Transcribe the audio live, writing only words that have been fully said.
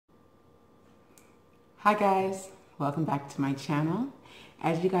Hi guys, welcome back to my channel.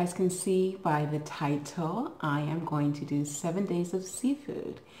 As you guys can see by the title, I am going to do 7 days of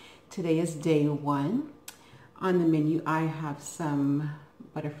seafood. Today is day 1. On the menu I have some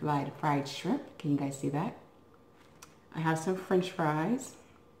butterfly fried shrimp. Can you guys see that? I have some french fries.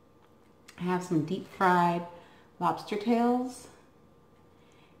 I have some deep fried lobster tails.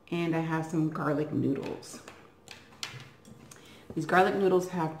 And I have some garlic noodles. These garlic noodles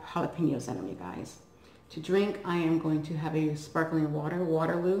have jalapenos in them, you guys. To drink, I am going to have a sparkling water,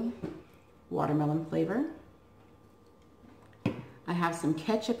 Waterloo, watermelon flavor. I have some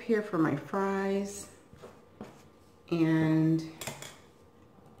ketchup here for my fries. And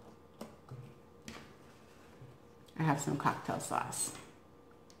I have some cocktail sauce.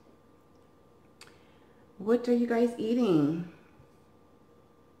 What are you guys eating?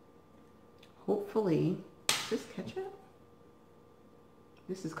 Hopefully, is this ketchup?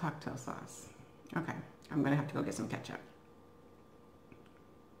 This is cocktail sauce. Okay, I'm gonna have to go get some ketchup.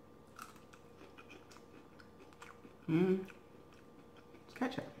 It's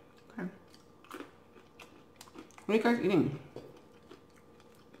ketchup. Okay. What are you guys eating?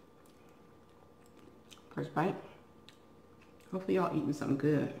 First bite. Hopefully y'all eating something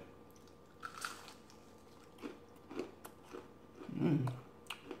good.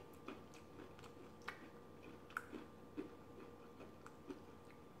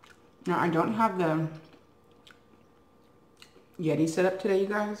 Now, I don't have the Yeti set up today, you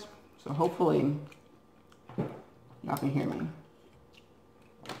guys, so hopefully y'all can hear me.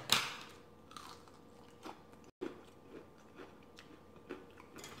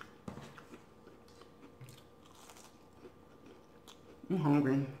 I'm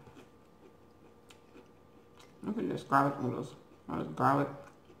hungry. Look at this garlic noodles. There's garlic,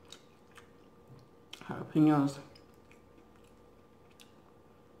 jalapenos.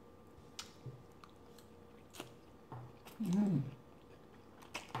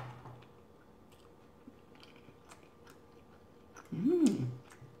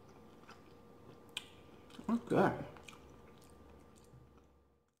 That's good.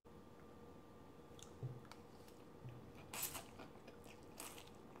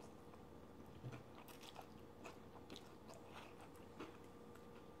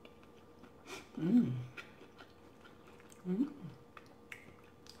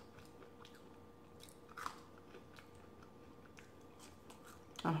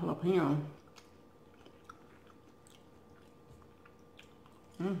 A jalapeno.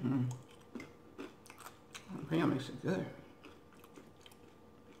 Jalapeno makes it good.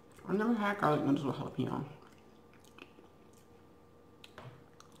 I've never had garlic noodles with jalapeno.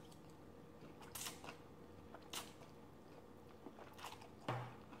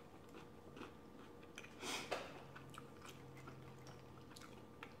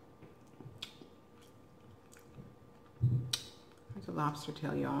 There's a lobster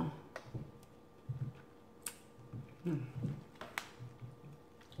tail, y'all.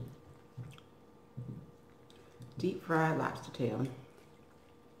 Deep fried lobster tail.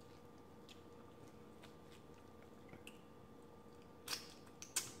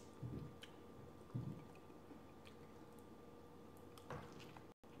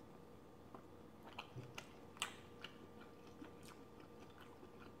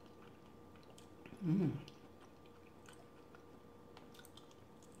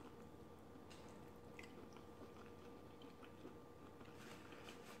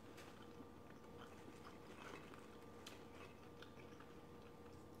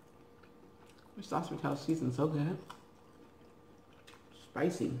 This lobster tail seasoned so good.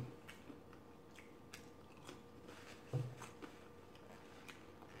 Spicy.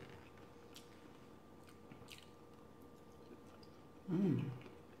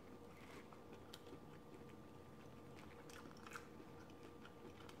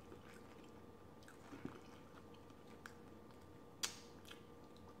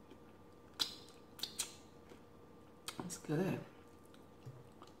 That's good.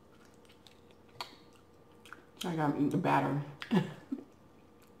 I gotta eat the batter.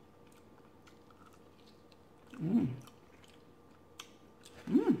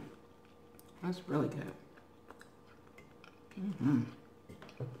 That's really good.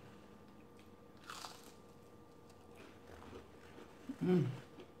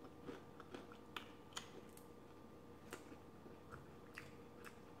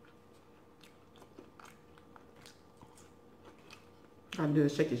 Gotta do a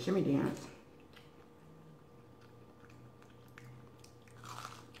shake and shimmy dance.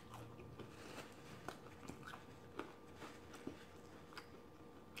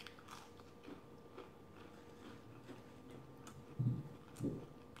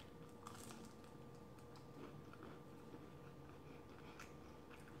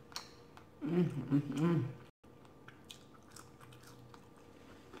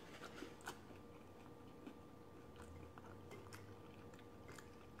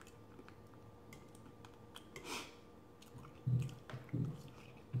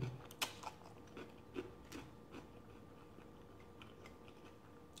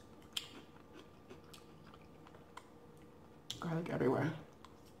 Garlic everywhere.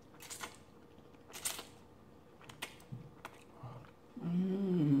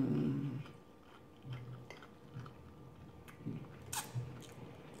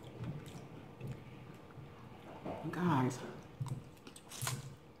 Guys.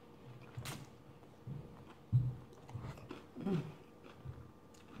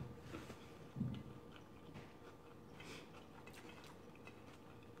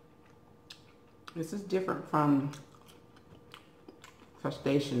 This is different from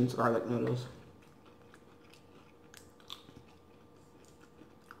Station's garlic noodles.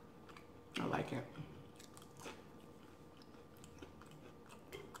 I like it.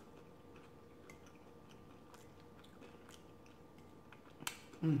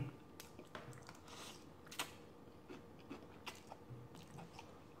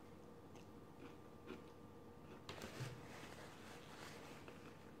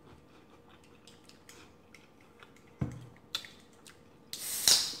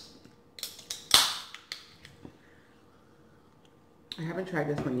 I haven't tried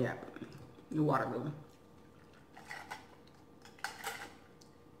this one yet, the watermelon.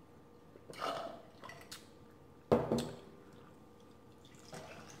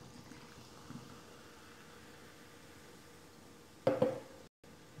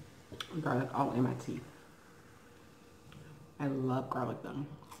 Garlic all in my teeth. I love garlic though.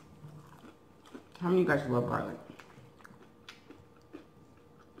 How many of you guys love garlic?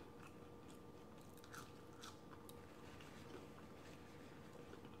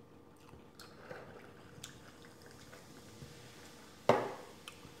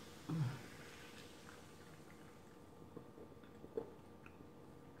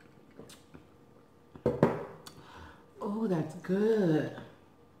 Oh, that's good.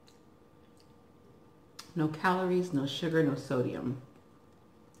 No calories, no sugar, no sodium.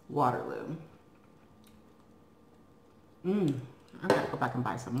 Waterloo. I gotta go back and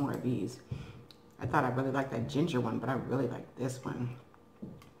buy some more of these. I thought I really liked that ginger one, but I really like this one.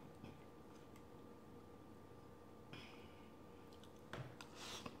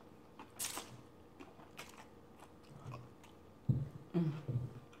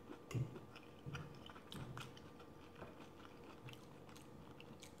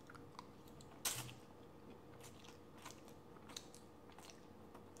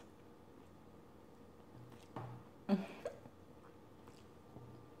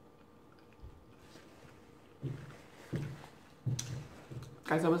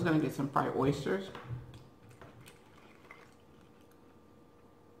 Guys, I was gonna get some fried oysters,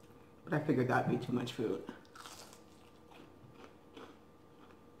 but I figured that'd be too much food.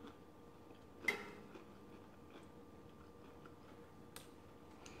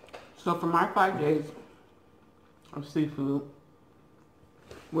 So for my 5 days of seafood,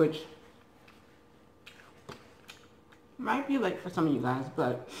 which might be late for some of you guys,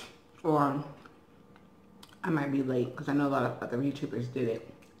 but, or I might be late because I know a lot of other YouTubers did it.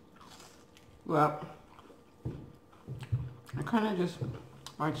 Well, I kind of just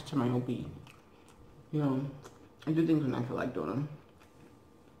march to my own beat. You know, I do things when I feel like doing them.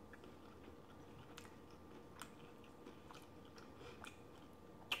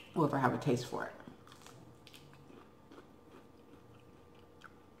 Or if I have a taste for it.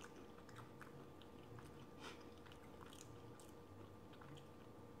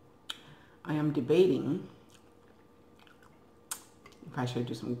 I am debating if I should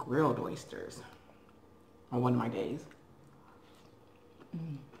do some grilled oysters on one of my days.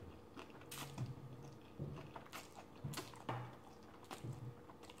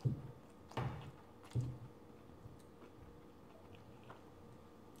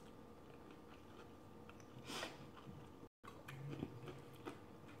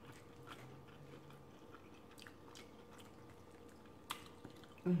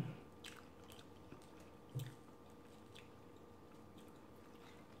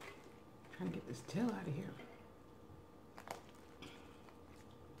 Trying to get this tail out of here.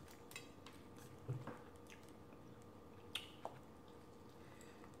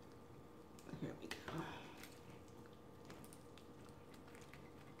 Here we go.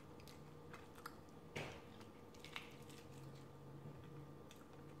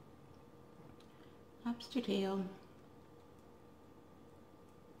 Lobster tail.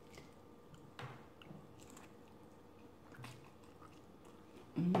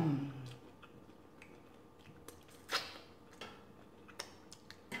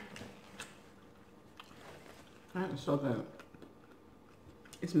 It's so good.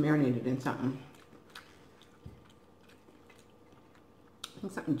 It's marinated in something. I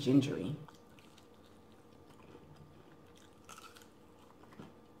think something gingery.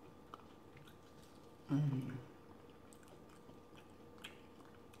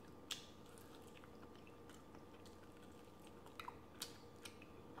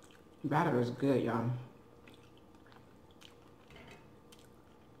 Batter is good, y'all.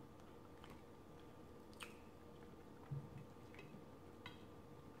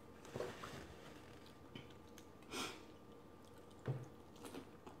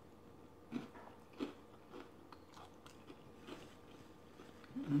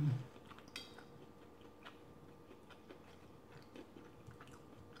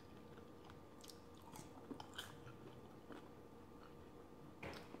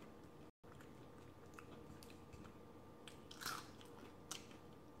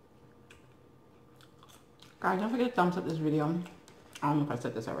 Guys, don't forget to thumbs up this video. I don't know if I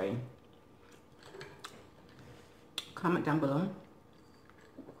said this already. Comment down below.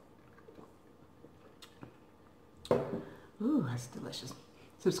 Ooh, that's delicious.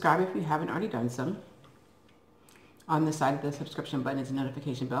 Subscribe if you haven't already done so. On the side of the subscription button is a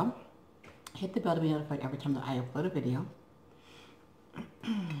notification bell. Hit the bell to be notified every time that I upload a video.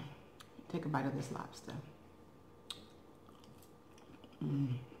 Take a bite of this lobster.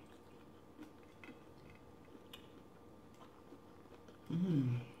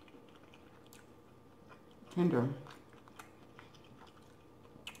 Tender.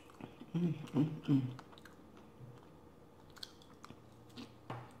 I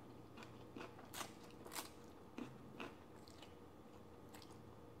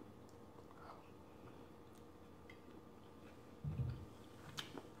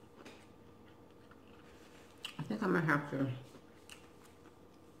think I'm gonna have to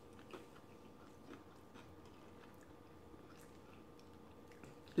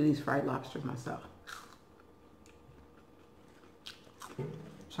do these fried lobsters myself,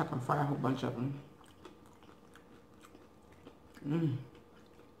 so I can fry a whole bunch of them.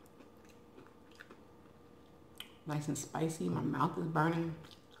 Nice and spicy. My mouth is burning.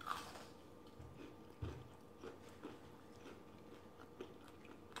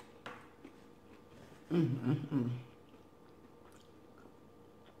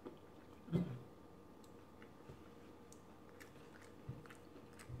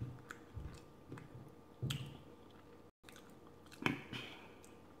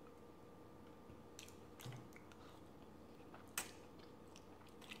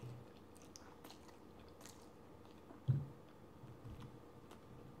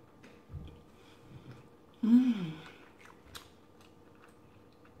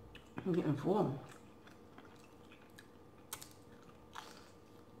 I'm getting full.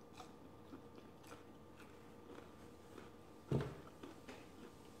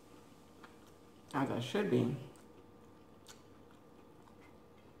 As I should be.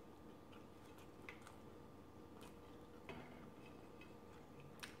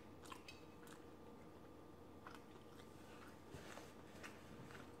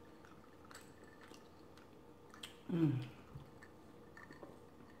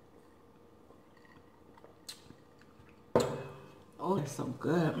 Oh, it's so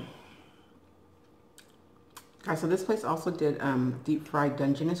good. Guys, so this place also did deep fried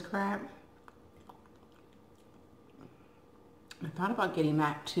Dungeness crab. I thought about getting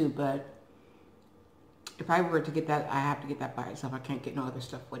that too, but if I were to get that, I have to get that by itself. I can't get no other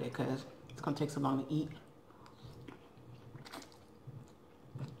stuff with it because it's going to take so long to eat.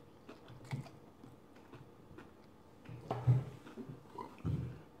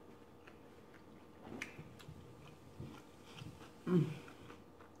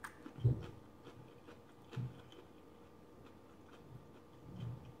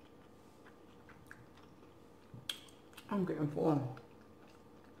 I'm getting full.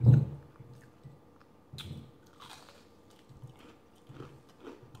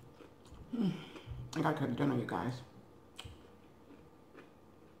 I gotta cook dinner, you guys.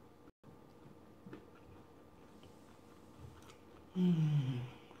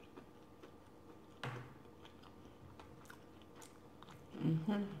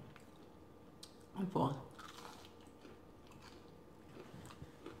 I'm full.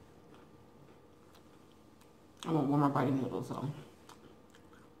 I want one more bite of noodles, so.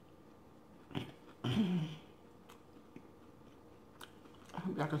 I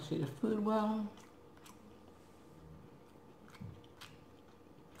hope y'all can see the food well.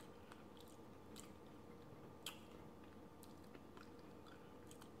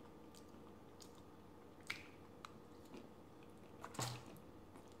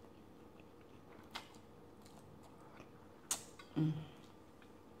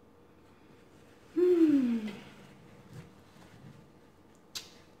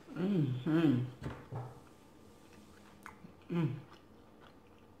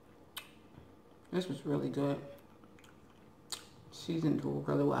 This was really good. Seasoned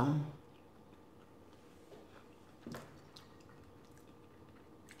really well.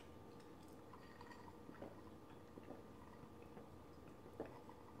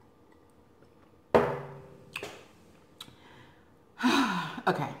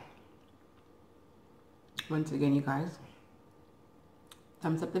 Okay. Once again, you guys,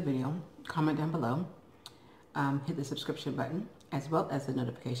 thumbs up the video, comment down below, hit the subscription button, as well as the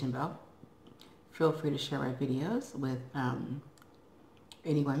notification bell. Feel free to share my videos with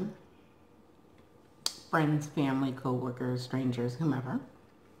anyone, friends, family, co-workers, strangers, whomever.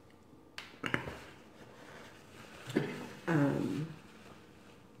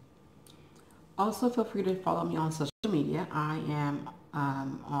 Also, feel free to follow me on social media. I am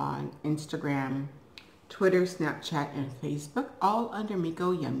on Instagram, Twitter, Snapchat, and Facebook, all under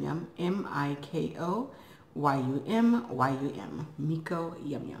Miko YumYum, M-I-K-O-Y-U-M-Y-U-M, Miko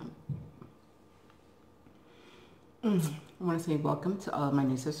YumYum. I want to say welcome to all of my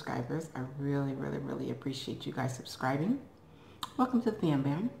new subscribers. I really, really, really appreciate you guys subscribing. Welcome to the fan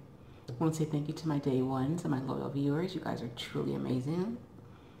band. I want to say thank you to my day ones and my loyal viewers. You guys are truly amazing.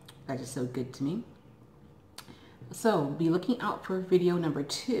 You guys are so good to me. So be looking out for video number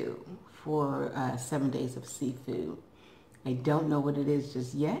 2 for 7 days of seafood. I don't know what it is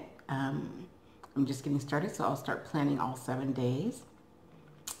just yet. I'm just getting started, so I'll start planning all 7 days.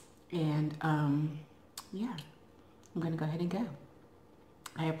 And yeah, I'm going to go ahead and go.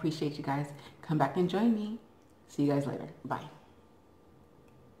 I appreciate you guys. Come back and join me. See you guys later. Bye.